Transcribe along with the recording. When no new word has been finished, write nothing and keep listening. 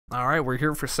All right, we're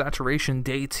here for Saturation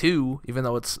Day 2, even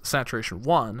though it's Saturation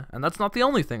 1, and that's not the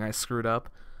only thing I screwed up.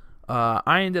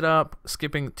 I ended up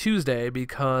skipping Tuesday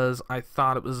because I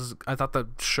thought the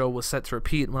show was set to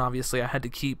repeat, when obviously I had to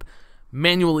keep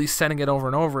manually setting it over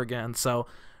and over again. So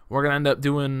we're gonna end up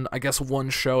doing, I guess, one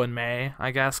show in May,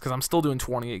 I guess, because I'm still doing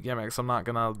 28 gimmicks. I'm not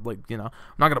gonna I'm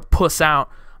not gonna puss out.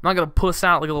 I'm not gonna puss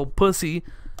out like a little pussy.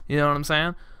 You know what I'm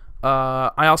saying?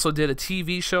 I also did a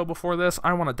TV show before this.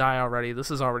 I want to die already.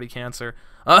 This is already cancer.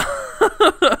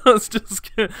 Let's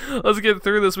get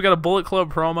through this. We got a Bullet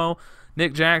Club promo.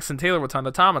 Nick Jackson, Taylor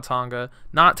Rotunda, Tama Tonga,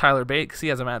 not Tyler Bate, because he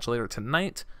has a match later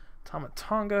tonight. Tama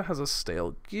Tonga has a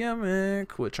stale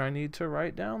gimmick, which I need to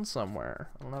write down somewhere.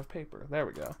 I don't have paper. There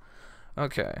we go.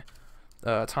 Okay.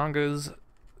 Tonga's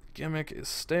gimmick is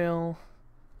stale.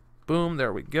 Boom,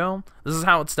 there we go. This is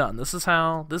how it's done. This is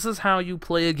how you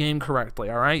play a game correctly,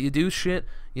 alright? You do shit,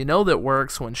 you know that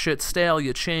works. When shit's stale,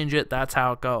 you change it. That's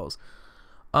how it goes.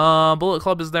 Bullet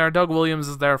Club is there. Doug Williams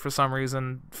is there for some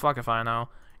reason. Fuck if I know.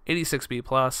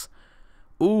 86B+.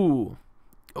 Ooh,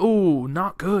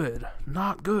 not good.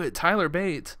 Not good. Tyler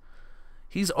Bate.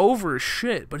 He's over as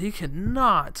shit, but he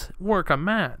cannot work a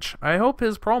match. I hope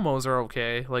his promos are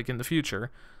okay, like in the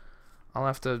future. I'll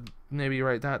have to maybe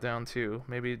write that down too.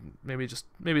 Maybe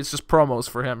it's just promos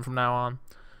for him from now on.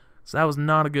 So that was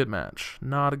not a good match.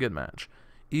 Not a good match.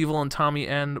 Evil and Tommy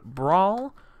End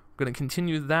brawl. We're gonna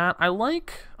continue that.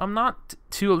 I'm not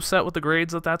too upset with the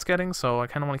grades that's getting, so I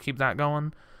kind of want to keep that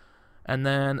going. And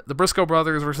then the Briscoe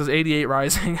Brothers versus 88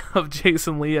 Rising of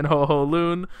Jason Lee and Ho Ho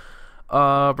Loon.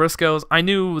 Briscoes. I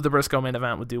knew the Briscoe main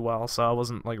event would do well, so I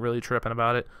wasn't like really tripping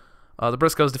about it. The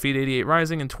Briscoes defeat 88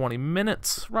 Rising in 20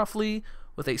 minutes, roughly,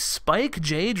 with a Spike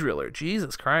J Driller.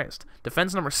 Jesus Christ.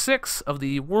 Defense number 6 of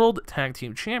the World Tag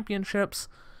Team Championships.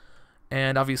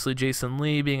 And obviously Jason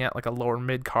Lee, being at like a lower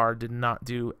mid-card, did not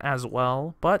do as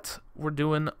well, but we're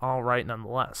doing all right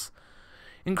nonetheless.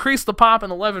 Increase the pop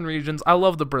in 11 regions. I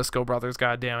love the Briscoe Brothers,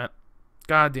 goddammit.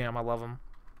 Goddamn, I love them.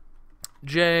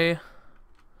 Jay,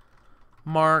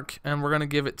 Mark, and we're going to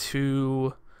give it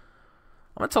to...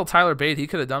 I'm going to tell Tyler Bate he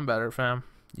could have done better, fam.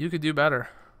 You could do better.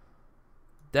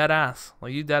 Dead ass.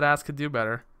 Like, you dead ass could do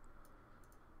better.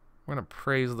 We're going to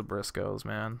praise the Briscoes,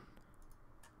 man.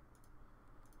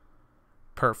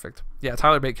 Perfect. Yeah,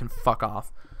 Tyler Bate can fuck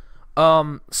off.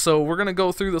 So we're going to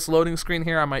go through this loading screen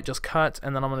here. I might just cut,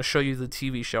 and then I'm going to show you the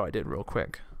TV show I did real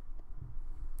quick.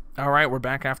 Alright, we're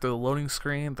back after the loading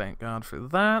screen. Thank God for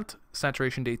that.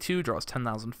 Saturation Day 2 draws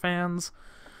 10,000 fans.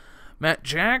 Matt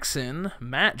Jackson,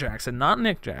 not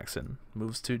Nick Jackson,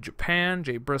 moves to Japan.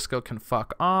 Jay Briscoe can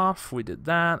fuck off. We did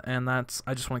that, and I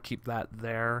just want to keep that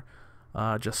there,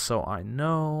 just so I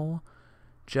know.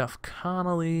 Jeff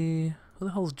Connolly. Who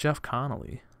the hell is Jeff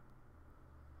Connolly?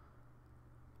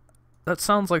 That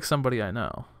sounds like somebody I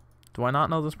know. Do I not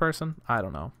know this person? I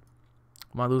don't know.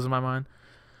 Am I losing my mind?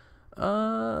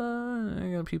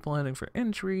 I got people heading for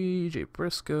entry. Jay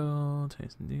Briscoe.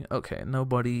 Okay,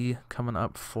 nobody coming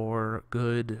up for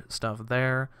good stuff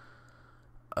there.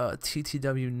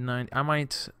 TTW 90. I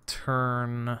might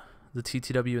turn the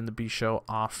TTW and the B show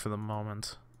off for the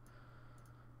moment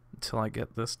until I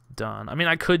get this done. I mean,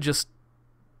 I could just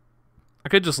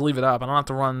leave it up. I don't have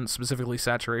to run specifically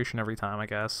saturation every time, I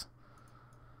guess.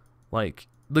 Like,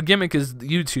 the gimmick is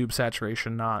YouTube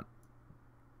saturation, not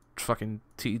fucking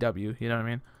TEW, you know what I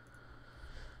mean?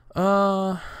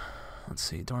 Let's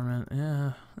see, dormant,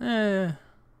 yeah,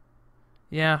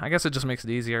 I guess it just makes it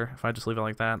easier if I just leave it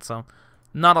like that. So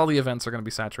not all the events are going to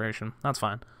be saturation. That's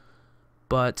fine.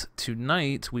 But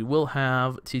tonight we will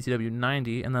have TTW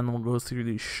 90, and then we'll go through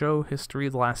the show history,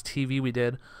 the last TV we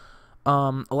did.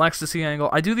 Alexisy angle.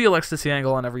 I do the Alexisy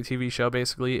angle on every TV show,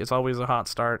 basically. It's always a hot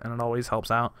start, and it always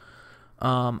helps out.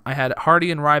 I had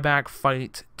Hardy and Ryback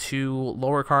fight 2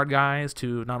 lower card guys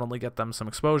to not only get them some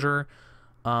exposure,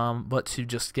 but to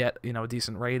just get, a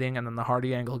decent rating, and then the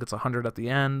Hardy angle gets 100 at the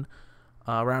end,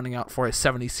 rounding out for a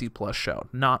 70C+ show.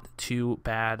 Not too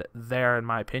bad there, in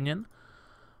my opinion.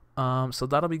 So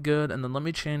that'll be good, and then let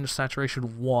me change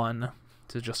Saturation 1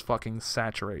 to just fucking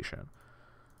Saturation.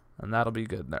 And that'll be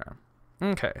good there.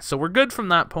 Okay, so we're good from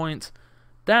that point.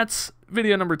 That's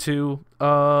video number 2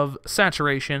 of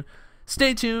Saturation.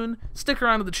 Stay tuned, stick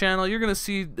around to the channel, you're going to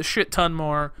see a shit ton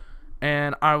more,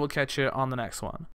 and I will catch you on the next one.